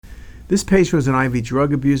This patient was an IV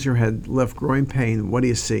drug abuser, had left growing pain. What do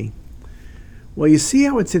you see? Well, you see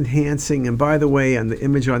how it's enhancing, and by the way, on the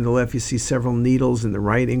image on the left, you see several needles in the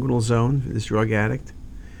right inguinal zone for this drug addict.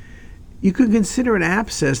 You could consider an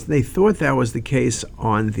abscess. They thought that was the case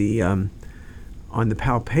on the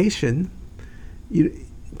palpation.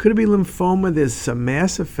 Could it be lymphoma? There's some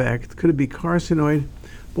mass effect. Could it be carcinoid?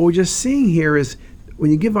 What we're just seeing here is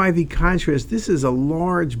when you give IV contrast, this is a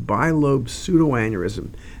large bilobe pseudoaneurysm.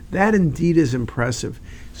 That indeed is impressive.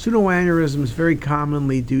 Pseudoaneurysms very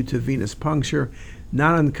commonly due to venous puncture,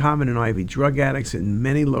 not uncommon in IV drug addicts in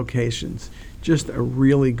many locations. Just a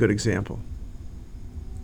really good example.